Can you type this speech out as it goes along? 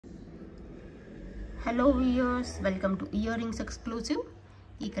Hello viewers, welcome to ear rings exclusive.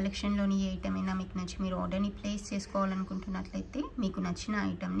 ఈ కలెక్షన్లోని ఏ item అయినా మీకు నచ్చి మీరు ఆర్డర్ని ప్లేస్ చేసుకోవాలనుకుంటున్నట్లయితే మీకు నచ్చిన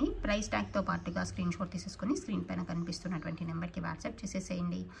ఐటమ్ని ప్రైస్ ట్యాగ్తో పాటుగా స్క్రీన్ షాట్ తీసేసుకొని స్క్రీన్ పైన కనిపిస్తున్నటువంటి నెంబర్కి వాట్సాప్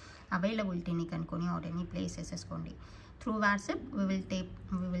చేసేసేయండి. అవైలబిలిటీని కనుక్కొని ఆర్డర్ని ప్లేస్ చేసేసుకోండి. Through WhatsApp we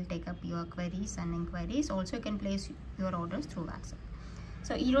will take up your queries and inquiries. Also you can place your orders through WhatsApp.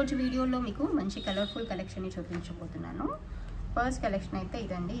 So ఈరోజు వీడియోలో మీకు మంచి కలర్ఫుల్ కలెక్షన్ని చూపించబోతున్నాను. ఫస్ట్ కలెక్షన్ అయితే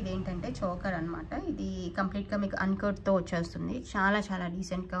ఇదండి. ఇదేంటంటే చోకర్ అనమాట. ఇది కంప్లీట్గా మీకు అన్కట్తో వచ్చేస్తుంది. చాలా చాలా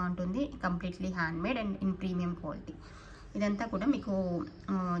డీసెంట్గా ఉంటుంది. Completely handmade and in premium quality. ఇదంతా కూడా మీకు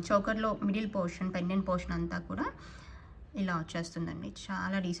చోకర్లో మిడిల్ పోర్షన్, పెండెంట్ పోర్షన్ అంతా కూడా ఇలా వచ్చేస్తుందండి.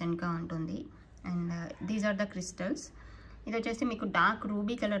 చాలా డీసెంట్గా ఉంటుంది. And these are the crystals. ఇది వచ్చేసి మీకు డార్క్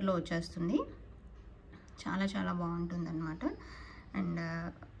రూబీ కలర్లో వచ్చేస్తుంది. చాలా చాలా బాగుంటుంది అనమాట. అండ్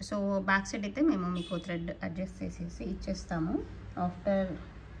సో బ్యాక్ సైడ్ అయితే మేము మీకు థ్రెడ్ అడ్జస్ట్ చేసేసి ఇచ్చేస్తాము ఆఫ్టర్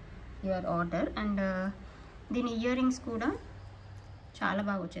యువర్ ఆర్డర్. అండ్ దీని ఇయర్ రింగ్స్ కూడా చాలా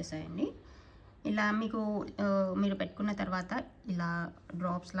బాగా వచ్చేసాయండి. ఇలా మీకు మీరు పెట్టుకున్న తర్వాత ఇలా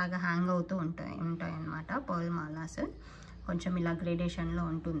డ్రాప్స్ లాగా హ్యాంగ్ అవుతూ ఉంటాయి అన్నమాట. పర్ల్ మాలాస్ కొంచెం ఇలా గ్రేడేషన్లో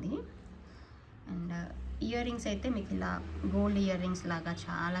ఉంటుంది. అండ్ ఇయర్ రింగ్స్ అయితే మీకు ఇలా గోల్డ్ ఇయర్ రింగ్స్ లాగా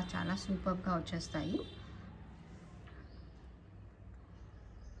చాలా చాలా సూపర్గా వచ్చేస్తాయి.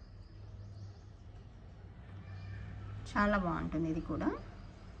 చాలా బాగుంటుంది. ఇది కూడా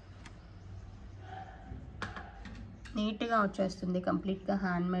నీట్గా వచ్చేస్తుంది. కంప్లీట్గా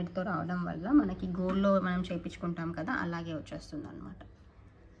హ్యాండ్మేడ్తో రావడం వల్ల మనకి గోల్డ్లో మనం చేయించుకుంటాం కదా, అలాగే వచ్చేస్తుంది అనమాట.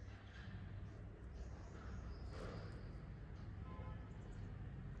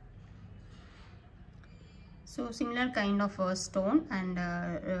 So similar kind of stone and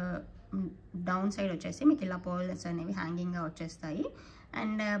down side వచ్చేసి మీకు ఇలా పర్ల్స్ అనేవి హ్యాంగింగ్గా వచ్చేస్తాయి.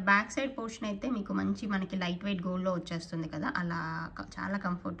 అండ్ బ్యాక్ సైడ్ పోర్షన్ అయితే మీకు మనకి లైట్ వెయిట్ గోల్డ్లో వచ్చేస్తుంది కదా, అలా చాలా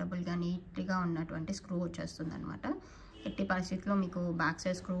కంఫర్టబుల్గా నీట్గా ఉన్నటువంటి స్క్రూ వచ్చేస్తుంది అనమాట. ఎట్టి పరిస్థితిలో మీకు బ్యాక్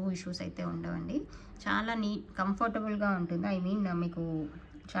సైడ్ స్క్రూ ఇష్యూస్ అయితే ఉండవండి. చాలా కంఫర్టబుల్గా ఉంటుంది. ఐ మీన్ మీకు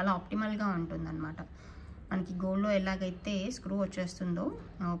చాలా ఆప్టిమల్గా ఉంటుంది అనమాట. మనకి గోల్డ్లో ఎలాగైతే స్క్రూ వచ్చేస్తుందో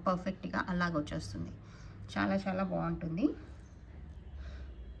పర్ఫెక్ట్గా అలాగ వచ్చేస్తుంది. చాలా చాలా బాగుంటుంది.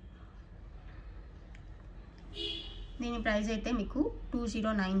 దీని ప్రైస్ అయితే మీకు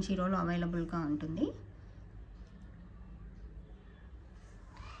 2090లో అవైలబుల్గా ఉంటుంది.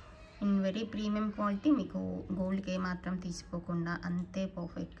 In very premium quality. మీకు గోల్డ్కి ఏమాత్రం తీసిపోకుండా అంతే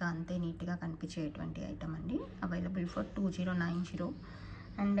పర్ఫెక్ట్గా అంతే నీట్గా కనిపించేటువంటి ఐటమ్ అండి. Available for 2090.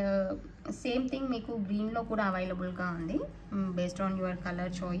 And same thing మీకు గ్రీన్లో కూడా అవైలబుల్గా ఉంది. Based on your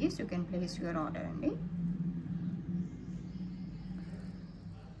colour choice you can place your order అండి.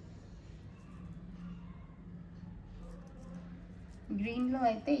 గ్రీన్లో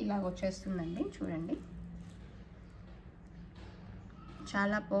అయితే ఇలా వచ్చేస్తుందండి, చూడండి.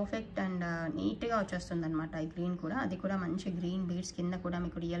 చాలా పర్ఫెక్ట్ అండ్ నీట్గా వచ్చేస్తుంది అనమాట ఈ గ్రీన్ కూడా. అది కూడా మంచి గ్రీన్ బీడ్స్ కింద కూడా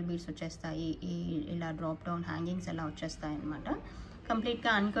మీకు రియల్ బీడ్స్ వచ్చేస్తాయి. ఇలా డ్రాప్ డౌన్ హ్యాంగింగ్స్ ఎలా వచ్చేస్తాయి అనమాట.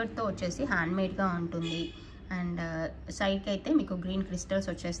 కంప్లీట్గా అన్కట్తో వచ్చేసి హ్యాండ్మేడ్గా ఉంటుంది. అండ్ సైడ్కి అయితే మీకు గ్రీన్ క్రిస్టల్స్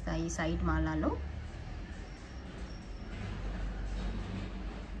వచ్చేస్తాయి side మాలాలో.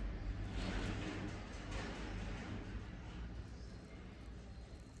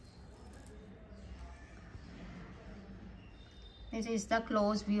 This is the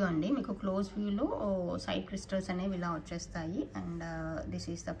close view అండి. మీకు క్లోజ్ వ్యూలో సైడ్ క్రిస్టల్స్ అనేవి ఇలా వచ్చేస్తాయి. And this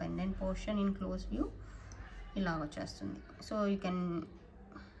is the pendant portion in close view. ఇలా వచ్చేస్తుంది. So you can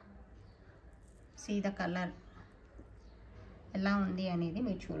see the colour ఎలా ఉంది అనేది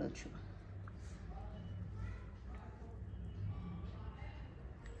మీరు చూడవచ్చు.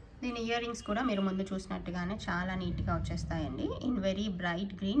 దీని ఇయర్ రింగ్స్ కూడా మీరు ముందు చూసినట్టుగానే చాలా నీట్గా వచ్చేస్తాయండి. In very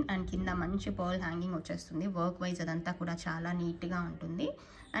bright green and కింద మంచి పర్ల్ హ్యాంగింగ్ వచ్చేస్తుంది. వర్క్ వైజ్ అదంతా కూడా చాలా నీట్గా ఉంటుంది.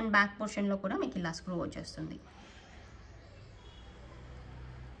 అండ్ బ్యాక్ పోర్షన్లో కూడా మీకు ఇలా స్క్రూ వచ్చేస్తుంది.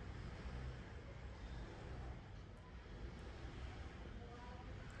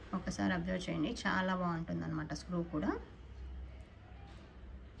 ఒకసారి అబ్జర్వ్ చేయండి, చాలా బాగుంటుంది అనమాట. స్క్రూ కూడా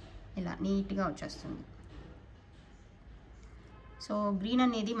ఇలా నీట్గా వచ్చేస్తుంది. సో గ్రీన్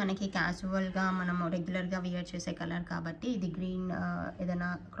అనేది మనకి క్యాజువల్గా మనము రెగ్యులర్గా వేర్ చేసే కలర్ కాబట్టి ఇది గ్రీన్ ఏదైనా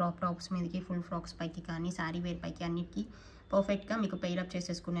క్రాప్ టాప్స్ మీదకి, ఫుల్ ఫ్రాక్స్ పైకి కానీ, శారీ వేర్ పైకి అన్నిటికీ పర్ఫెక్ట్గా మీకు పెయిరప్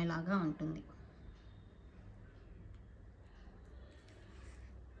చేసేసుకునేలాగా ఉంటుంది.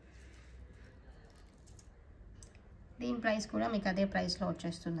 దీని ప్రైస్ కూడా మీకు అదే ప్రైస్లో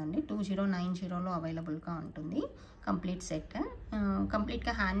వచ్చేస్తుందండి. 2090లో అవైలబుల్గా ఉంటుంది. కంప్లీట్ సెట్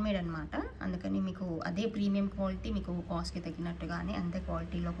కంప్లీట్గా హ్యాండ్మేడ్ అనమాట. అందుకని మీకు అదే ప్రీమియం క్వాలిటీ మీకు కాస్ట్కి తగినట్టుగానే అంతే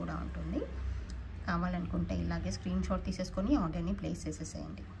క్వాలిటీలో కూడా ఉంటుంది. కావాలనుకుంటే ఇలాగే స్క్రీన్ షాట్ తీసేసుకొని ఆర్డర్ని ప్లేస్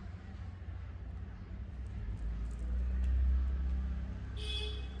చేసేసేయండి.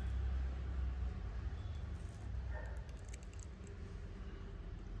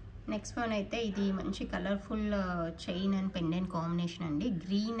 నెక్స్ట్ వన్ అయితే ఇది మంచి colourful chain and pendant combination అండి.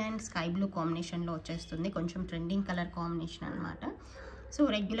 గ్రీన్ అండ్ స్కై బ్లూ కాంబినేషన్లో వచ్చేస్తుంది. కొంచెం ట్రెండింగ్ కలర్ కాంబినేషన్ అనమాట. సో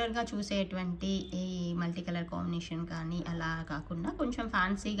రెగ్యులర్గా చూసేటువంటి ఈ మల్టీ కలర్ కాంబినేషన్ కానీ అలా కాకుండా కొంచెం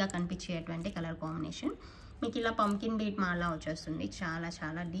ఫ్యాన్సీగా కనిపించేటువంటి కలర్ కాంబినేషన్. మీకు ఇలా పంకిన్ బీట్ మాలా వచ్చేస్తుంది. చాలా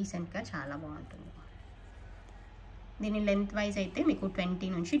చాలా డీసెంట్గా చాలా బాగుంటుంది. దీని లెంత్ వైజ్ అయితే మీకు 20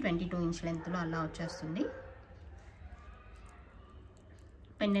 నుంచి 22 ఇంచ్ లెంత్లో అలా వచ్చేస్తుంది.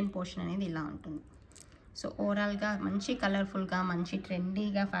 పెండెంట్ పోర్షన్ అనేది ఇలా ఉంటుంది. సో ఓవరాల్గా మంచి కలర్ఫుల్గా మంచి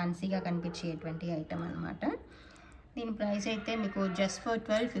ట్రెండీగా ఫ్యాన్సీగా కనిపించేటువంటి ఐటమ్ అనమాట. దీని ప్రైస్ అయితే మీకు జస్ట్ ఫర్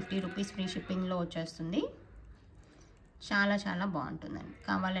 1250 రూపీస్ ఫ్రీ షిప్పింగ్లో వచ్చేస్తుంది. చాలా చాలా బాగుంటుందండి.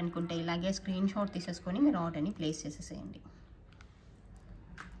 కావాలనుకుంటే ఇలాగే స్క్రీన్ షాట్ తీసేసుకొని మీరు ఆర్డర్ని ప్లేస్ చేసేసేయండి.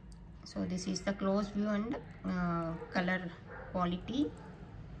 So this is the close view and colour quality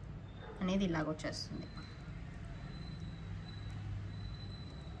అనేది ఇలాగ వచ్చేస్తుంది.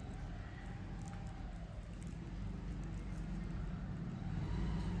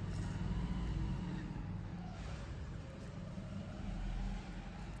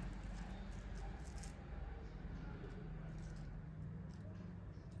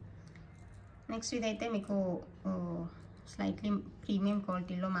 నెక్స్ట్ ఇదైతే మీకు స్లైట్లీ ప్రీమియం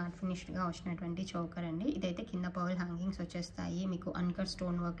క్వాలిటీలో మ్యాట్ ఫినిష్డ్గా వచ్చినటువంటి చోకర్ అండి. ఇదైతే కింద పర్ల్ హ్యాంగింగ్స్ వచ్చేస్తాయి. మీకు అన్కట్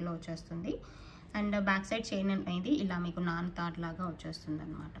స్టోన్ వర్క్లో వచ్చేస్తుంది. అండ్ బ్యాక్ సైడ్ చైన్ అనేది ఇలా మీకు నాన్ తాడ్ లాగా వచ్చేస్తుంది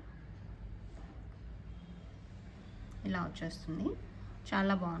అనమాట. ఇలా వచ్చేస్తుంది.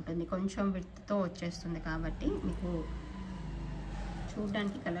 చాలా బాగుంటుంది. కొంచెం విడ్త్తో వచ్చేస్తుంది కాబట్టి మీకు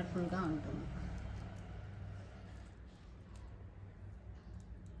చూడడానికి కలర్ఫుల్గా ఉంటుంది.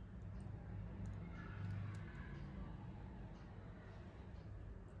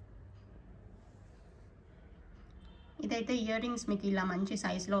 ఇదైతే ఇయర్ రింగ్స్ మీకు ఇలా మంచి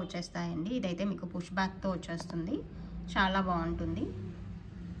సైజులో వచ్చేస్తాయండి. ఇదైతే మీకు పుష్ బ్యాక్తో వచ్చేస్తుంది. చాలా బాగుంటుంది.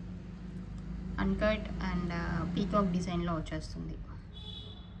 అన్కట్ అండ్ పీకాక్ డిజైన్లో వచ్చేస్తుంది.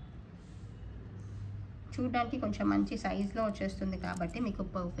 చూడడానికి కొంచెం మంచి సైజులో వచ్చేస్తుంది కాబట్టి మీకు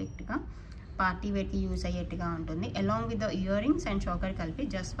పర్ఫెక్ట్గా పార్టీ వేర్కి యూజ్ అయ్యేట్టుగా ఉంటుంది. Along with the ear rings and choker కలిపి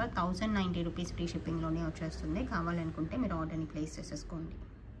జస్ట్ ఫర్ 1090 రూపీస్ ఫ్రీ షిప్పింగ్లోనే వచ్చేస్తుంది. కావాలనుకుంటే మీరు ఆర్డర్ని ప్లేస్ చేసేసుకోండి.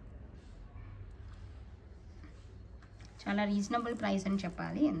 చాలా రీజనబుల్ ప్రైస్ అని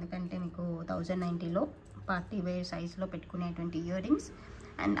చెప్పాలి. ఎందుకంటే మీకు 1090లో పార్టీ వేర్ సైజ్లో పెట్టుకునేటువంటి ఇయర్ రింగ్స్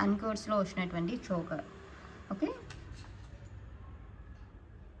అండ్ అన్కర్స్లో వచ్చినటువంటి చోకర్. ఓకే,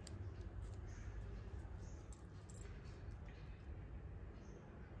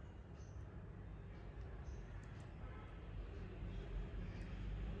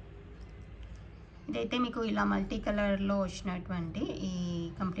 ఇదైతే మీకు ఇలా మల్టీ కలర్లో వచ్చినటువంటి ఈ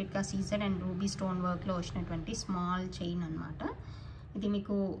కంప్లీట్గా సీజర్ అండ్ రూబీ స్టోన్ వర్క్లో వచ్చినటువంటి స్మాల్ చైన్ అనమాట. ఇది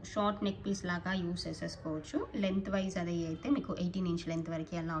మీకు షార్ట్ నెక్ పీస్ లాగా యూస్ చేసేసుకోవచ్చు. లెంత్ వైజ్ అది అయితే మీకు 18 ఇంచ్ లెంత్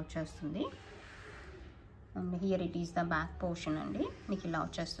వరకు అలా వచ్చేస్తుంది. And here it is the back portion అండి. మీకు ఇలా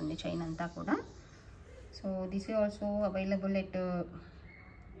వచ్చేస్తుంది చైన్ అంతా కూడా. So this is also available at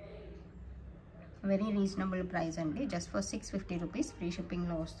very reasonable price అండి. జస్ట్ ఫర్ 650 రూపీస్ ఫ్రీ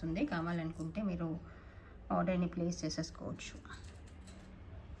షిప్పింగ్లో వస్తుంది. కావాలనుకుంటే మీరు ఆర్డర్ని ప్లేస్ చేసేసుకోవచ్చు.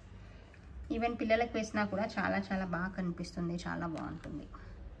 ఈవెన్ పిల్లలకు వేసినా కూడా చాలా చాలా బాగా కనిపిస్తుంది. చాలా బాగుంటుంది.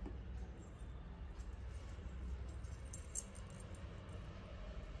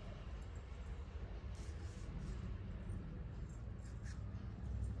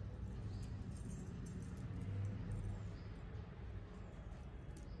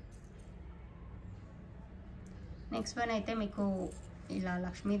 నెక్స్ట్ వన్ అయితే మీకు ఇలా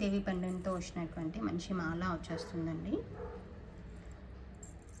లక్ష్మీదేవి పెండెంట్తో వచ్చినటువంటి మంచి మాల వచ్చేస్తుందండి.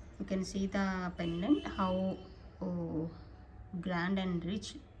 You can see the pendant how grand and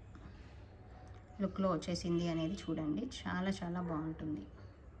rich లుక్లో వచ్చేసింది అనేది చూడండి. చాలా చాలా బాగుంటుంది.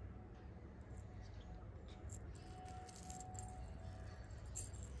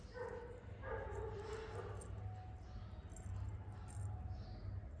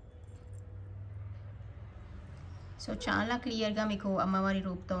 సో చాలా క్లియర్గా మీకు అమ్మవారి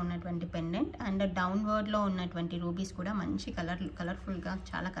రూప్తో ఉన్నటువంటి పెండెంట్ అండ్ డౌన్వర్డ్లో ఉన్నటువంటి రూబీస్ కూడా మంచి కలర్ఫుల్గా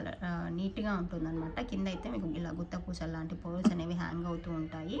చాలా నీట్గా ఉంటుందన్నమాట. కింద అయితే మీకు ఇలా గుత్త పూసలు లాంటి పర్ల్స్ అనేవి హ్యాంగ్ అవుతూ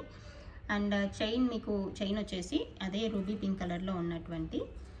ఉంటాయి. అండ్ చైన్ మీకు చైన్ వచ్చేసి అదే రూబీ పింక్ కలర్లో ఉన్నటువంటి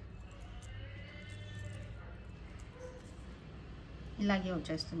ఇలాగే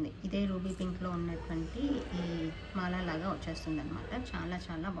వచ్చేస్తుంది. ఇదే రూబీ పింక్లో ఉన్నటువంటి ఈ మాల లాగా వచ్చేస్తుంది అనమాట. చాలా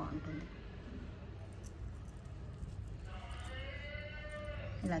చాలా బాగుంటుంది.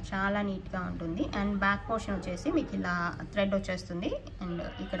 ఇలా చాలా నీట్గా ఉంటుంది. అండ్ బ్యాక్ పోర్షన్ వచ్చేసి మీకు ఇలా థ్రెడ్ వచ్చేస్తుంది. అండ్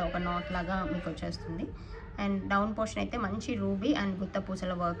ఇక్కడ ఒక నాట్ లాగా మీకు వచ్చేస్తుంది. అండ్ డౌన్ పోర్షన్ అయితే మంచి రూబీ అండ్ గుత్త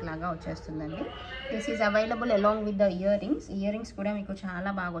పూసల వర్క్ లాగా వచ్చేస్తుందండి. This is available along with the ear rings కూడా మీకు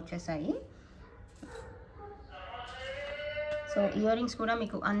చాలా బాగా వచ్చేసాయి. సో ఇయర్ రింగ్స్ కూడా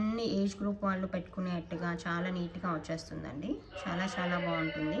మీకు అన్ని ఏజ్ గ్రూప్ వాళ్ళు పెట్టుకునేట్టుగా చాలా నీట్గా వచ్చేస్తుందండి. చాలా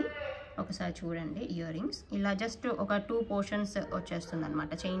బాగుంటుంది. ఒకసారి చూడండి ఇయర్ రింగ్స్ ఇలా జస్ట్ ఒక 2 పోర్షన్స్ వచ్చేస్తుంది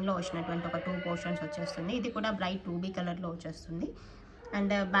అనమాట. చైన్లో వచ్చినటువంటి ఒక 2 పోర్షన్స్ వచ్చేస్తుంది. ఇది కూడా బ్రైట్ రూబీ కలర్లో వచ్చేస్తుంది.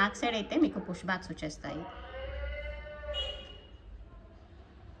 అండ్ బ్యాక్ సైడ్ అయితే మీకు పుష్ బ్యాక్స్ వచ్చేస్తాయి.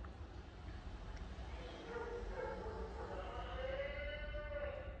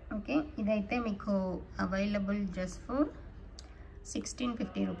 ఓకే, ఇదైతే మీకు available just for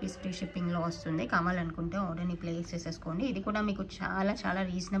 1650 rupees free షిప్పింగ్లో వస్తుంది. కావాలనుకుంటే ఆర్డర్ని ప్లేస్ చేసేసుకోండి. ఇది కూడా మీకు చాలా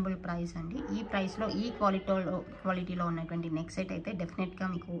రీజనబుల్ ప్రైస్ అండి. ఈ ప్రైస్లో ఈ క్వాలిటీలో ఉన్నటువంటి నెక్ సెట్ అయితే డెఫినెట్గా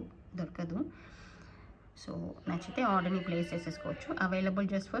మీకు దొరకదు. సో నచ్చితే ఆర్డర్ని ప్లేస్ చేసేసుకోవచ్చు. Available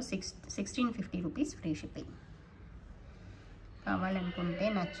just for 1650 rupees free shipping. కావాలనుకుంటే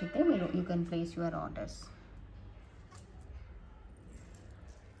నచ్చితే మీరు you can place your orders.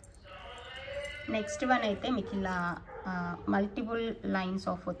 Next one అయితే మీకు ఇలా multiple lines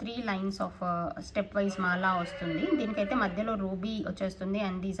of 3 lines of step wise మాలా వస్తుంది. దీనికైతే మధ్యలో రూబీ వచ్చేస్తుంది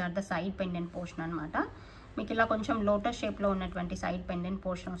and these are the side pendant portion అనమాట. మీకు ఇలా కొంచెం లోటస్ షేప్లో ఉన్నటువంటి సైడ్ పెండెంట్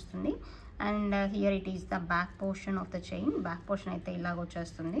పోర్షన్ వస్తుంది. And here it is the back portion of the chain. Back portion అయితే ఇలాగ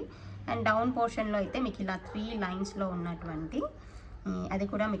వచ్చేస్తుంది. అండ్ డౌన్ పోర్షన్లో అయితే మీకు ఇలా 3 లైన్స్లో ఉన్నటువంటి అది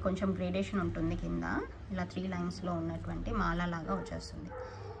కూడా మీకు కొంచెం గ్రేడేషన్ ఉంటుంది. కింద ఇలా 3 లైన్స్లో ఉన్నటువంటి మాలా లాగా వచ్చేస్తుంది.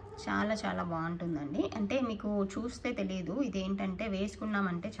 చాలా బాగుంటుందండి. అంటే మీకు చూస్తే తెలియదు ఇదేంటంటే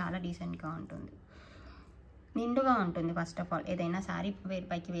వేసుకున్నామంటే చాలా డీసెంట్గా ఉంటుంది, నిండుగా ఉంటుంది. ఫస్ట్ ఆఫ్ ఆల్ ఏదైనా శారీ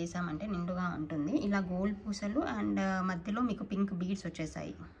పైకి వేసామంటే నిండుగా ఉంటుంది. ఇలా గోల్డ్ పూసలు అండ్ మధ్యలో మీకు పింక్ బీడ్స్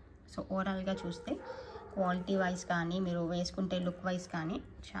వచ్చేసాయి. సో ఓవరాల్గా చూస్తే క్వాలిటీ వైజ్ కానీ మీరు వేసుకుంటే లుక్ వైజ్ కానీ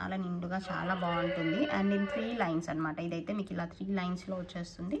చాలా నిండుగా చాలా బాగుంటుంది. అండ్ ఇన్ 3 లైన్స్ అనమాట. ఇదైతే మీకు ఇలా 3 లైన్స్లో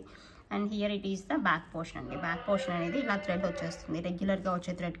వచ్చేస్తుంది. And here it is the back portion అండి. బ్యాక్ పోర్షన్ అనేది ఇలా థ్రెడ్ వచ్చేస్తుంది. రెగ్యులర్గా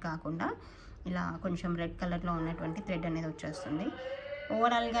వచ్చే థ్రెడ్ కాకుండా ఇలా కొంచెం రెడ్ కలర్లో ఉన్నటువంటి థ్రెడ్ అనేది వచ్చేస్తుంది.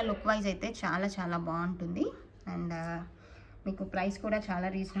 ఓవరాల్గా లుక్ వైజ్ అయితే చాలా బాగుంటుంది. అండ్ మీకు ప్రైస్ కూడా చాలా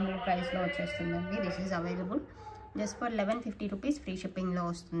రీజనబుల్ ప్రైస్లో వచ్చేస్తుందండి. This is available just for 1150 rupees free షిప్పింగ్లో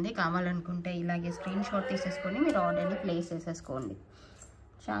వస్తుంది. కావాలనుకుంటే ఇలాగే స్క్రీన్ షాట్ తీసేసుకొని మీరు ఆర్డర్ని ప్లేస్ చేసేసుకోండి.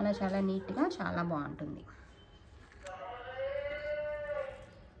 చాలా నీట్గా చాలా బాగుంటుంది.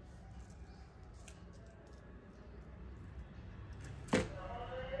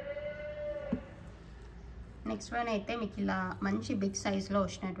 నెక్స్ట్ వన్ అయితే మీకు ఇలా మంచి బిగ్ సైజ్లో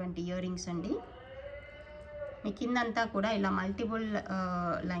వచ్చినటువంటి ఇయర్ రింగ్స్ అండి. మీ కిందంతా కూడా ఇలా మల్టిపుల్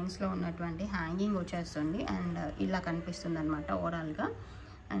లైన్స్లో ఉన్నటువంటి హ్యాంగింగ్ వచ్చేస్తుంది అండ్ ఇలా కనిపిస్తుంది అనమాట ఓవరాల్గా.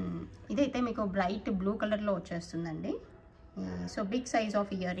 అండ్ ఇదైతే మీకు బ్రైట్ బ్లూ కలర్లో వచ్చేస్తుందండి. So big size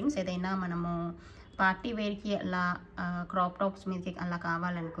of ear rings ఏదైనా మనము పార్టీ వేర్కి అలా క్రాప్ టాప్స్ మీదకి అలా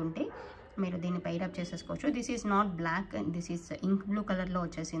కావాలనుకుంటే మీరు దీన్ని పైరప్ చేసేసుకోవచ్చు. This is not black, this is ink blue కలర్లో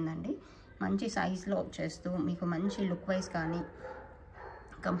వచ్చేసిందండి. మంచి సైజ్లో వచ్చేస్తూ మీకు మంచి లుక్ వైజ్ కానీ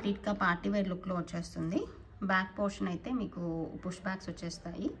కంప్లీట్గా పార్టీ వేర్ లుక్లో వచ్చేస్తుంది. బ్యాక్ పోర్షన్ అయితే మీకు పుష్ బ్యాక్స్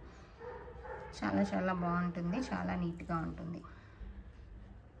వచ్చేస్తాయి. చాలా బాగుంటుంది, చాలా నీట్గా ఉంటుంది.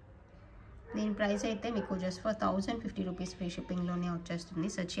 దీని ప్రైస్ అయితే మీకు జస్ట్ ఫర్ 1050 రూపీస్ ఫ్రీ షిప్పింగ్లోనే వచ్చేస్తుంది.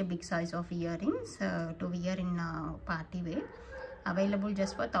 Such a big size of ear rings to we're in party wear. Available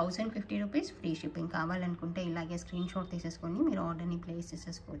just for 1050 rupees free shipping. కావాలనుకుంటే ఇలాగే స్క్రీన్ షాట్ తీసేసుకొని మీరు ఆర్డర్ని ప్లేస్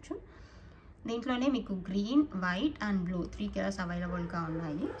చేసేసుకోవచ్చు. దీంట్లోనే మీకు green, white and blue 3 colours అవైలబుల్గా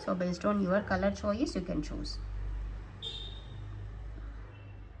ఉన్నాయి. So based on your colour choice you can choose.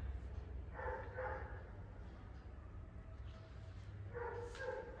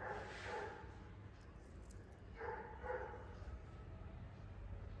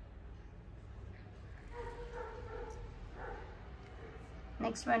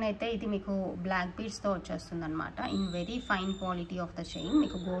 Next one అయితే ఇది మీకు బ్లాక్ బీడ్స్తో వచ్చేస్తుంది అనమాట. In very fine quality of the chain.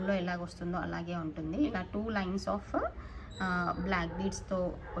 మీకు గోల్డ్లో ఎలాగ వస్తుందో అలాగే ఉంటుంది. ఇలా 2 లైన్స్ ఆఫ్ బ్లాక్ బీడ్స్తో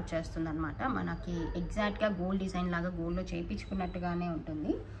వచ్చేస్తుంది అనమాట. మనకి ఎగ్జాక్ట్గా గోల్డ్ డిజైన్ లాగా గోల్డ్లో చేయించుకున్నట్టుగానే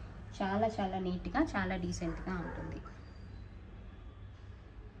ఉంటుంది. చాలా నీట్గా చాలా డీసెంట్గా ఉంటుంది.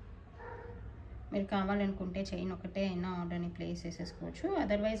 మీరు కావాలనుకుంటే చైన్ ఒకటే అయినా ఆర్డర్ని ప్లేస్ చేసేసుకోవచ్చు.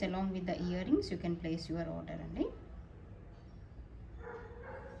 Otherwise along with the ear rings you can place your order అండి.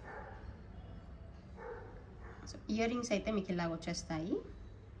 సో ఇయర్ రింగ్స్ అయితే మీకు ఇలాగ వచ్చేస్తాయి.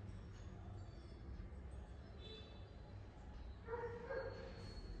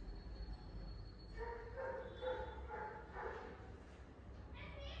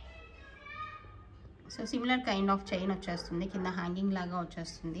 So similar kind of chain వచ్చేస్తుంది. కింద హ్యాంగింగ్ లాగా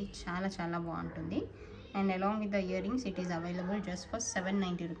వచ్చేస్తుంది. చాలా బాగుంటుంది. And along with the ear rings it is available just for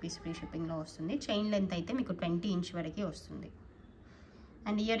 790 rupees free షిప్పింగ్లో వస్తుంది. చైన్ లెంత్ అయితే మీకు 20 ఇంచ్ వరకు వస్తుంది.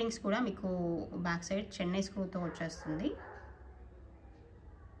 అండ్ ఇయర్ రింగ్స్ కూడా మీకు బ్యాక్ సైడ్ చెన్నై స్క్రూతో వచ్చేస్తుంది.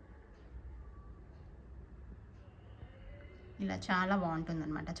 ఇలా చాలా బాగుంటుంది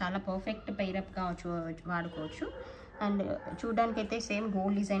అనమాట. చాలా పర్ఫెక్ట్ పెయిరప్గా వాడుకోవచ్చు. అండ్ చూడడానికైతే సేమ్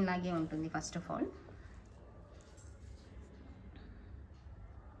గోల్డ్ డిజైన్ లాగే ఉంటుంది. ఫస్ట్ ఆఫ్ ఆల్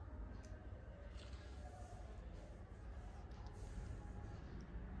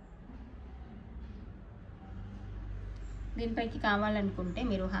దీనిపైకి కావాలనుకుంటే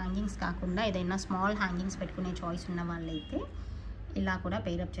మీరు హ్యాంగింగ్స్ కాకుండా ఏదైనా స్మాల్ హ్యాంగింగ్స్ పెట్టుకునే చాయిస్ ఉన్న వాళ్ళైతే ఇలా కూడా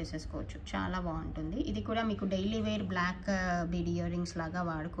పెయిరప్ చేసేసుకోవచ్చు. చాలా బాగుంటుంది. ఇది కూడా మీకు daily wear black bead ear rings లాగా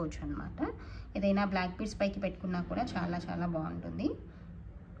వాడుకోవచ్చు అనమాట. ఏదైనా బ్లాక్ బీడ్స్ పైకి పెట్టుకున్నా కూడా చాలా చాలా బాగుంటుంది.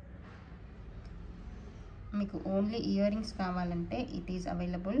 మీకు ఓన్లీ ఇయర్ రింగ్స్ కావాలంటే it is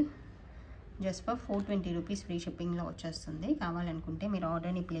available just for 420 rupees free షిప్పింగ్లో వచ్చేస్తుంది. కావాలనుకుంటే మీరు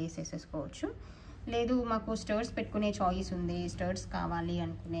ఆర్డర్ని ప్లేస్ చేసేసుకోవచ్చు. లేదు మాకు స్టర్స్ పెట్టుకునే చాయిస్ ఉంది, స్టర్స్ కావాలి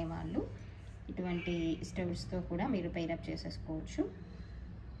అనుకునే వాళ్ళు ఇటువంటి స్టర్స్తో కూడా మీరు పెయిరప్ చేసేసుకోవచ్చు.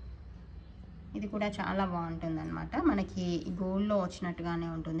 ఇది కూడా చాలా బాగుంటుంది అనమాట. మనకి గోల్డ్లో వచ్చినట్టుగానే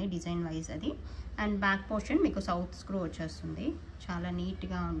ఉంటుంది డిజైన్ వైజ్ అది. అండ్ బ్యాక్ పోర్షన్ మీకు సౌత్ స్క్రూ వచ్చేస్తుంది. చాలా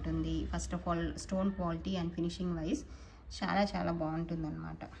నీట్గా ఉంటుంది. First of all stone quality and finishing wise చాలా చాలా బాగుంటుంది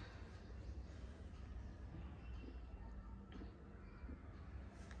అనమాట.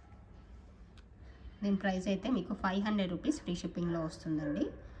 దీని ప్రైస్ అయితే మీకు 500 రూపీస్ ఫ్రీ షిప్పింగ్లో వస్తుందండి.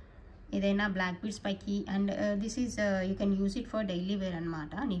 ఏదైనా బ్లాక్ బీడ్స్ పైకి and this is you can use it for daily wear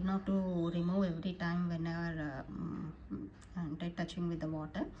అనమాట. Need not to remove every time when ever అంటే టచింగ్ విత్ ద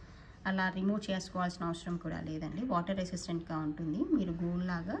వాటర్. అలా రిమూవ్ చేసుకోవాల్సిన అవసరం కూడా లేదండి. వాటర్ రెసిస్టెంట్గా ఉంటుంది. మీరు గోల్డ్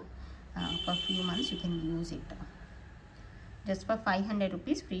లాగా for few months you can use it. Just for 500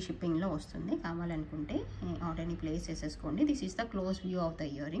 rupees free షిప్పింగ్లో వస్తుంది. కావాలనుకుంటే ఆర్డర్ని ప్లేస్ చేసేసుకోండి. This is the close view of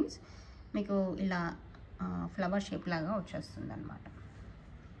the ear rings. మీకు ఇలా ఫ్లవర్ షేప్ లాగా వచ్చేస్తుంది అనమాట.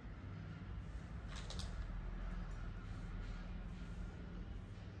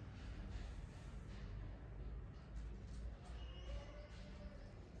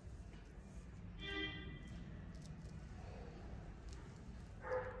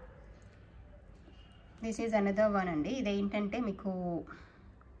 దిస్ ఈజ్ అనదర్ వన్ అండి. ఇదేంటంటే మీకు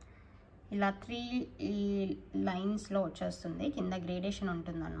ఇలా 3 లైన్స్లో వచ్చేస్తుంది. కింద గ్రేడేషన్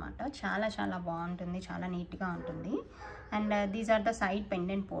ఉంటుంది అనమాట. చాలా చాలా బాగుంటుంది. చాలా నీట్గా ఉంటుంది. And these are the side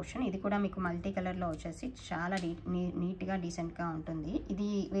pendant portion. ఇది కూడా మీకు మల్టీ కలర్లో వచ్చేసి చాలా నీట్గా డీసెంట్గా ఉంటుంది. ఇది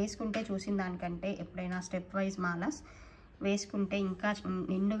వేసుకుంటే చూసిన దానికంటే ఎప్పుడైనా స్టెప్ వైజ్ మాలాస్ వేసుకుంటే ఇంకా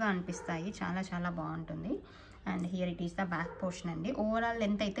నిండుగా అనిపిస్తాయి. చాలా చాలా బాగుంటుంది. And here it is the back portion అండి. ఓవరాల్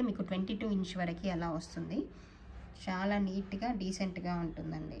లెంత్ అయితే మీకు 22 ఇంచ్ వరకు అలా వస్తుంది. చాలా నీట్గా డీసెంట్గా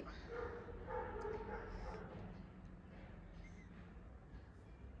ఉంటుందండి.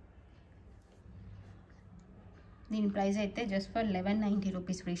 దీని ప్రైస్ అయితే జస్ట్ ఫర్ 1190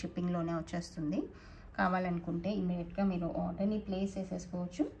 రూపీస్ ఫ్రీ షిప్పింగ్లోనే వచ్చేస్తుంది. కావాలనుకుంటే ఇమీడియట్గా మీరు ఆర్డర్ని ప్లేస్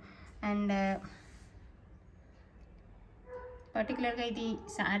చేసేసుకోవచ్చు. అండ్ పర్టికులర్గా ఇది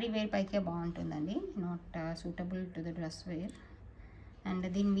శారీ వేర్ పైకే బాగుంటుందండి. Not suitable to the dress wear. And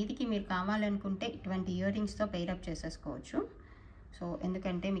దీని మీదకి మీరు కావాలనుకుంటే ఇటువంటి ఇయర్ రింగ్స్తో పెయిరప్ చేసేసుకోవచ్చు. సో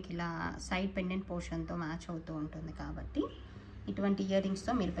ఎందుకంటే మీకు ఇలా సైడ్ పెండెంట్ పోర్షన్తో మ్యాచ్ అవుతూ ఉంటుంది కాబట్టి ఇటువంటి ఇయర్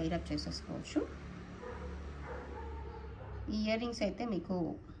రింగ్స్తో మీరు పెయిరప్ చేసేసుకోవచ్చు. ఈ ఇయర్ రింగ్స్ అయితే మీకు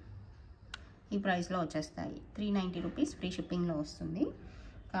ఈ ప్రైస్లో వచ్చేస్తాయి. 390 రూపీస్ ఫ్రీ షిప్పింగ్లో వస్తుంది.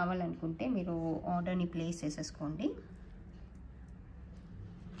 కావాలనుకుంటే మీరు ఆర్డర్ని ప్లేస్ చేసేసుకోండి.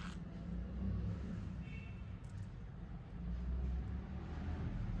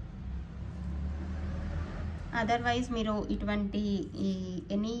 అదర్వైజ్ మీరు ఇటువంటి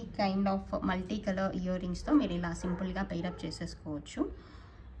any kind of multi colour year రింగ్స్తో మీరు ఇలా సింపుల్గా పెయిరప్ చేసేసుకోవచ్చు.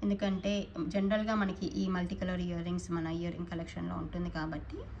 ఎందుకంటే జనరల్గా మనకి ఈ మల్టీ కలర్ ఇయర్ రింగ్స్ మన ఇయర్ రింగ్ కలెక్షన్లో ఉంటుంది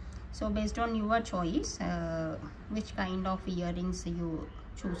కాబట్టి so based on your choice which kind of ear rings you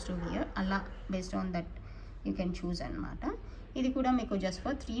choose to we're అలా based on that you can choose అనమాట. ఇది కూడా మీకు జస్ట్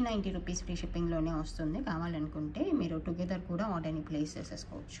ఫర్ 390 రూపీస్ ఫ్రీ షిప్పింగ్లోనే వస్తుంది. కావాలనుకుంటే మీరు టుగెదర్ కూడా ఆర్డర్ని ప్లేస్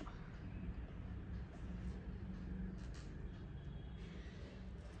చేసేసుకోవచ్చు.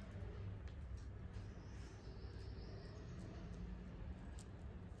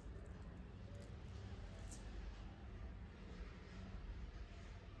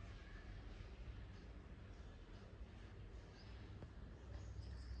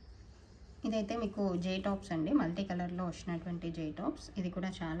 ఇదైతే మీకు జే టాప్స్ అండి. మల్టీ కలర్లో వచ్చినటువంటి జే టాప్స్. ఇది కూడా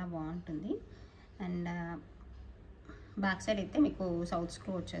చాలా బాగుంటుంది. అండ్ బ్యాక్ సైడ్ అయితే మీకు సౌత్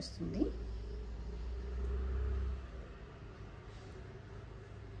స్క్రూ వచ్చేస్తుంది.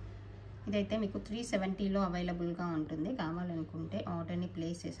 ఇదైతే మీకు 370లో అవైలబుల్గా ఉంటుంది. కావాలనుకుంటే ఆర్డర్ని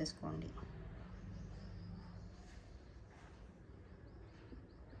ప్లేస్ చేసేసుకోండి.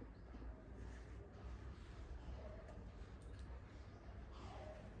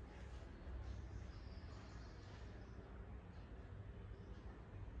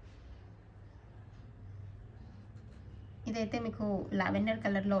 ఇదైతే మీకు లావెండర్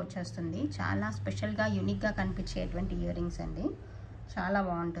కలర్లో వచ్చేస్తుంది. చాలా స్పెషల్గా యూనిక్గా కనిపించేటువంటి ఇయర్ రింగ్స్ అండి. చాలా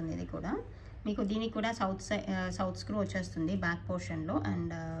బాగుంటుంది. ఇది కూడా మీకు దీనికి కూడా సౌత్ స్క్రూ వచ్చేస్తుంది బ్యాక్ పోర్షన్లో.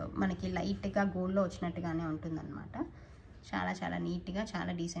 అండ్ మనకి లైట్గా గోల్డ్లో వచ్చినట్టుగానే ఉంటుందన్నమాట. చాలా చాలా నీట్గా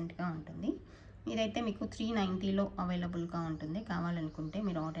చాలా డీసెంట్గా ఉంటుంది. ఇదైతే మీకు 390లో అవైలబుల్గా ఉంటుంది. కావాలనుకుంటే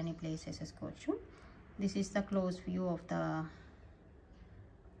మీరు ఆర్డర్ని ప్లేస్ చేసేసుకోవచ్చు. This is the close view of the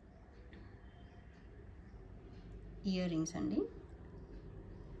ear rings అండి.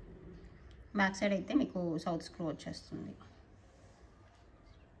 బ్యాక్ సైడ్ అయితే మీకు సౌత్ స్క్రూ వచ్చేస్తుంది.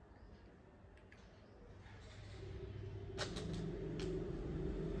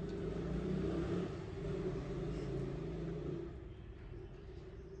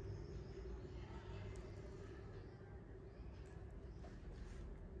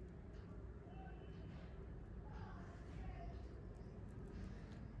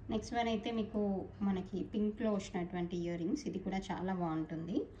 నెక్స్ట్ వన్ అయితే మీకు మనకి పింక్లో వచ్చినటువంటి ఇయర్ రింగ్స్. ఇది కూడా చాలా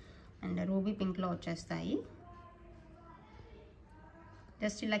బాగుంటుంది. అండ్ రూబీ పింక్లో వచ్చేస్తాయి.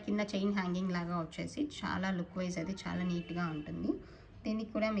 జస్ట్ ఇలా కింద చైన్ హ్యాంగింగ్ లాగా వచ్చేసి చాలా లుక్ వైజ్ అది చాలా నీట్గా ఉంటుంది. దీనికి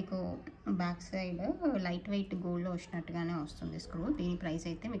కూడా మీకు బ్యాక్ సైడ్ లైట్ వెయిట్ గోల్డ్లో వచ్చినట్టుగానే వస్తుంది స్క్రూ. దీని ప్రైస్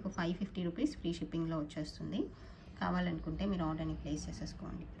అయితే మీకు 550 రూపీస్ ఫ్రీ షిప్పింగ్లో వచ్చేస్తుంది. కావాలనుకుంటే మీరు ఆర్డర్ని ప్లేస్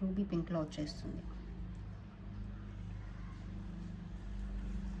చేసేసుకోండి. రూబీ పింక్లో వచ్చేస్తుంది.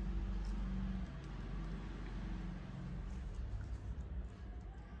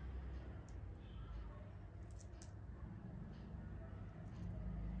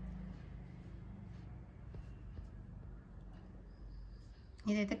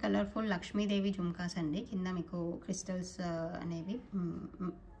 ఇదైతే కలర్ఫుల్ లక్ష్మీదేవి జుమ్కాస్ అండి. కింద మీకు క్రిస్టల్స్ అనేవి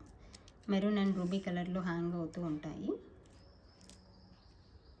మెరూన్ అండ్ రూబీ కలర్లో హ్యాంగ్ అవుతూ ఉంటాయి.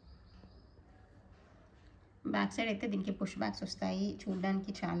 బ్యాక్ సైడ్ అయితే దీనికి పుష్ బ్యాక్స్ వస్తాయి.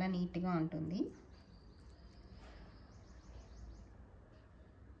 చూడడానికి చాలా నీట్గా ఉంటుంది.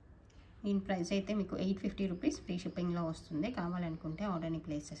 దీని ప్రైస్ అయితే మీకు 850 రూపీస్ ఫ్రీ షిప్పింగ్లో వస్తుంది. కావాలనుకుంటే ఆర్డర్ని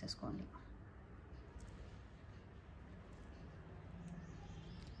ప్లేస్ చేసేసుకోండి.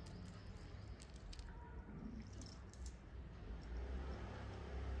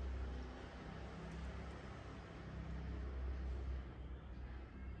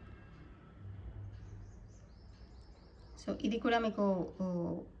 సో ఇది కూడా మీకు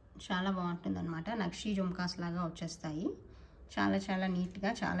చాలా బాగుంటుంది అనమాట. నక్షి జుమ్కాస్ లాగా వచ్చేస్తాయి. చాలా చాలా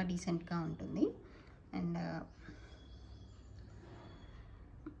నీట్గా చాలా డీసెంట్గా ఉంటుంది. అండ్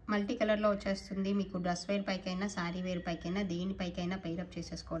మల్టీ కలర్లో వచ్చేస్తుంది. మీకు dress wear పైకైనా sari wear పైకైనా దేనిపైకైనా pair up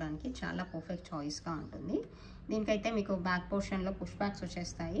చేసేసుకోవడానికి చాలా పర్ఫెక్ట్ చాయిస్గా ఉంటుంది. దీనికైతే మీకు బ్యాక్ పోర్షన్లో పుష్ బ్యాక్స్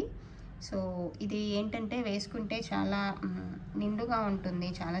వచ్చేస్తాయి. సో ఇది ఏంటంటే వేసుకుంటే చాలా నిండుగా ఉంటుంది.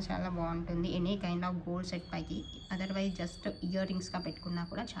 చాలా చాలా బాగుంటుంది. Any kind of gold set పైకి అదర్వైజ్ జస్ట్ ఇయర్ రింగ్స్గా పెట్టుకున్నా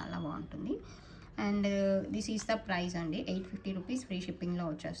కూడా చాలా బాగుంటుంది. And this is the price అండి. 850 రూపీస్ ఫ్రీ షిప్పింగ్లో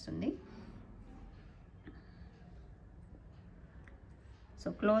వచ్చేస్తుంది. సో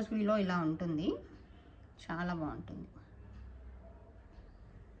క్లోజ్ వ్యూలో ఇలా ఉంటుంది. చాలా బాగుంటుంది.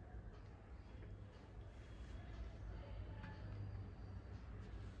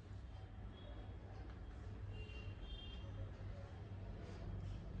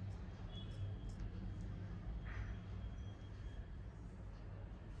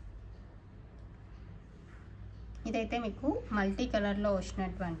 ఇదైతే మీకు మల్టీ కలర్లో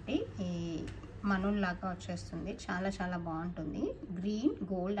వచ్చినటువంటి ఈ మనూన్ లాగా వచ్చేస్తుంది. చాలా చాలా బాగుంటుంది. Green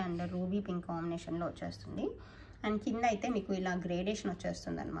gold and ruby pink కాంబినేషన్లో వచ్చేస్తుంది. అండ్ కింద అయితే మీకు ఇలా గ్రేడేషన్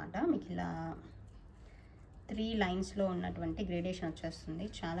వచ్చేస్తుంది అనమాట. మీకు ఇలా 3 లైన్స్లో ఉన్నటువంటి గ్రేడేషన్ వచ్చేస్తుంది.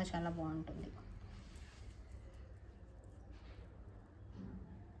 చాలా చాలా బాగుంటుంది.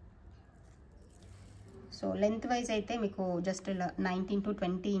 సో లెంత్ వైజ్ అయితే మీకు జస్ట్ 19 to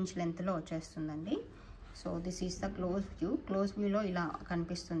 20 ఇంచ్ లెంత్లో వచ్చేస్తుందండి. So this is the close view. Close వ్యూలో ఇలా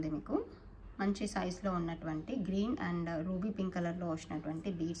కనిపిస్తుంది మీకు. మంచి సైజ్లో ఉన్నటువంటి గ్రీన్ అండ్ రూబీ పింక్ కలర్లో వచ్చినటువంటి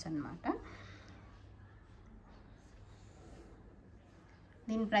బీడ్స్ అనమాట.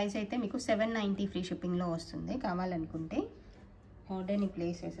 దీని ప్రైస్ అయితే మీకు 790 ఫ్రీ షిప్పింగ్లో వస్తుంది. కావాలనుకుంటే ఆర్డర్ని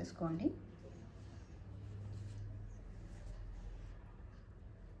ప్లేస్ చేసేసుకోండి.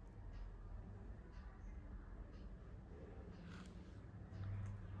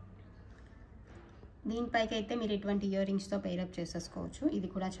 దీనిపైకి అయితే మీరు ఇటువంటి ఇయర్ రింగ్స్తో పేరప్ చేసేసుకోవచ్చు. ఇది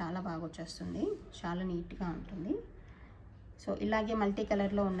కూడా చాలా బాగా వచ్చేస్తుంది. చాలా నీట్గా ఉంటుంది. సో ఇలాగే మల్టీ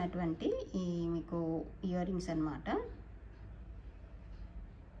కలర్లో ఉన్నటువంటి ఈ మీకు ఇయర్ రింగ్స్ అనమాట.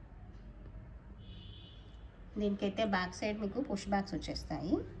 దీనికైతే బ్యాక్ సైడ్ మీకు పుష్ బ్యాగ్స్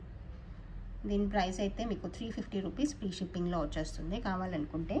వచ్చేస్తాయి. దీని ప్రైస్ అయితే మీకు 350 రూపీస్ ఫ్రీ షిప్పింగ్లో వచ్చేస్తుంది.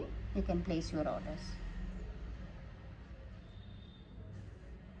 కావాలనుకుంటే you can place your orders.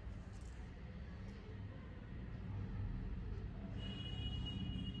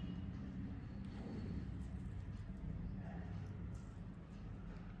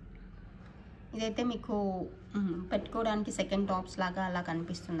 ఇదైతే మీకు పెట్టుకోవడానికి సెకండ్ టాప్స్ లాగా అలా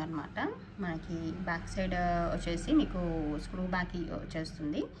కనిపిస్తుంది అనమాట. మనకి బ్యాక్ సైడ్ వచ్చేసి మీకు స్క్రూ బ్యాక్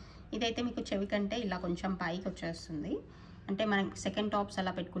వచ్చేస్తుంది. ఇదైతే మీకు చెవి కంటే ఇలా కొంచెం పైకి వచ్చేస్తుంది. అంటే మనకి సెకండ్ టాప్స్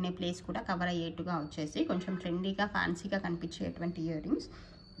అలా పెట్టుకునే ప్లేస్ కూడా కవర్ అయ్యేట్టుగా వచ్చేసి కొంచెం ట్రెండీగా ఫ్యాన్సీగా కనిపించేటువంటి ఇయర్ రింగ్స్.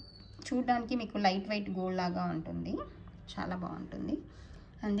 చూడడానికి మీకు లైట్ వెయిట్ గోల్డ్ లాగా ఉంటుంది, చాలా బాగుంటుంది.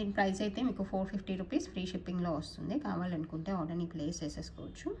 అండ్ దీని ప్రైస్ అయితే మీకు 450 రూపీస్ ఫ్రీ షిప్పింగ్లో వస్తుంది. కావాలనుకుంటే ఆర్డర్ని ప్లేస్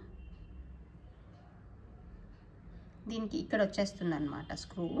చేసేసుకోవచ్చు. దీనికి ఇక్కడ వచ్చేస్తుంది అనమాట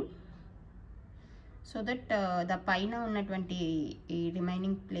స్క్రూ. సో దట్ ద పైన ఉన్నటువంటి ఈ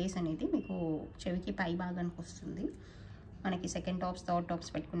రిమైనింగ్ ప్లేస్ అనేది మీకు చెవికి పై భాగానికి వస్తుంది. మనకి సెకండ్ టాప్స్ థర్డ్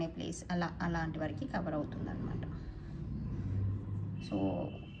టాప్స్ పెట్టుకునే ప్లేస్ అలాంటి వరకు కవర్ అవుతుంది అనమాట. సో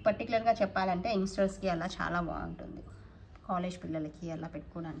పర్టికులర్గా చెప్పాలంటే యంగ్స్టర్స్కి అలా చాలా బాగుంటుంది. కాలేజ్ పిల్లలకి అలా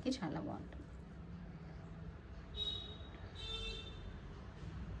పెట్టుకోవడానికి చాలా బాగుంటుంది.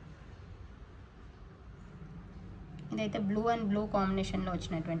 ఇదైతే బ్లూ అండ్ బ్లూ కాంబినేషన్లో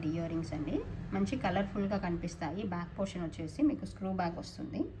వచ్చినటువంటి ఇయర్ రింగ్స్ అండి. మంచి కలర్ఫుల్గా కనిపిస్తాయి. బ్యాక్ పోర్షన్ వచ్చేసి మీకు స్క్రూ బ్యాక్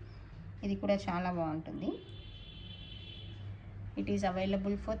వస్తుంది. ఇది కూడా చాలా బాగుంటుంది. It is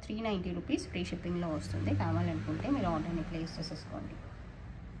available for 390 rupees free షిప్పింగ్లో వస్తుంది. కావాలనుకుంటే మీరు ఆర్డర్ని ప్లేస్ చేసేసుకోండి.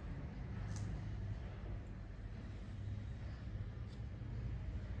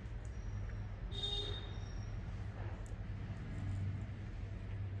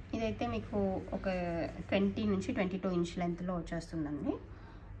 ఇదైతే మీకు ఒక 20 నుంచి 22 ఇంచ్ లెంత్లో వచ్చేస్తుందండి.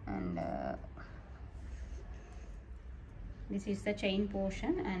 And this is the chain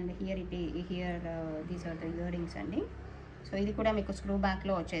portion and here these are the ear rings అండి. సో ఇది కూడా మీకు స్క్రూ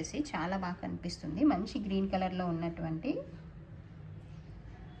బ్యాక్లో వచ్చేసి చాలా బాగా కనిపిస్తుంది. మంచి గ్రీన్ కలర్లో ఉన్నటువంటి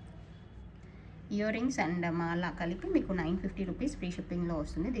ఇయర్ రింగ్స్ అండ్ మాల కలిపి మీకు 950 రూపీస్ ఫ్రీ షిప్పింగ్లో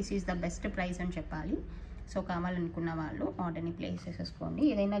వస్తుంది. This is the best price అని చెప్పాలి. సో కావాలనుకున్న వాళ్ళు ఆర్డర్ని ప్లేస్ చేసేసుకోండి.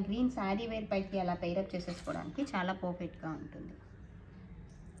 ఏదైనా గ్రీన్ శారీ వేర్ పైకి అలా పేరప్ చేసేసుకోవడానికి చాలా పర్ఫెక్ట్గా ఉంటుంది.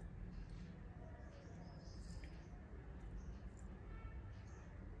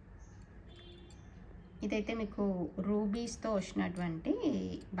 ఇదైతే మీకు రూబీస్తో వచ్చినటువంటి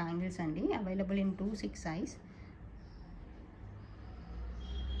బ్యాంగిల్స్ అండి. Available in 2-6 size.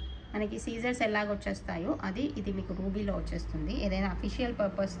 మనకి సీజర్స్ ఎలాగ వచ్చేస్తాయో ఇది మీకు రూబీలో వచ్చేస్తుంది. ఏదైనా అఫీషియల్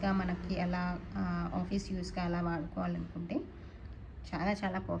పర్పస్గా మనకి అలా ఆఫీస్ యూస్గా అలా వాడుకోవాలనుకుంటే చాలా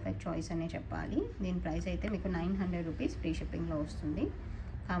చాలా పర్ఫెక్ట్ చాయిస్ అనే చెప్పాలి. దీని ప్రైస్ అయితే మీకు 900 రూపీస్ ఫ్రీ షిప్పింగ్లో వస్తుంది.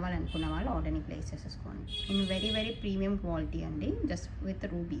 కావాలనుకున్న వాళ్ళు ఆర్డర్ని ప్లేస్ చేసేసుకోండి. In very very premium quality అండి, just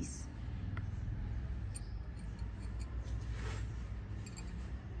with rubies.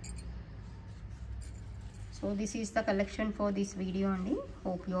 So this is the collection for this video only.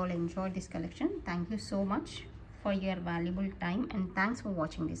 Hope you all enjoyed this collection. Thank you so much for your valuable time and thanks for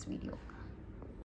watching this video.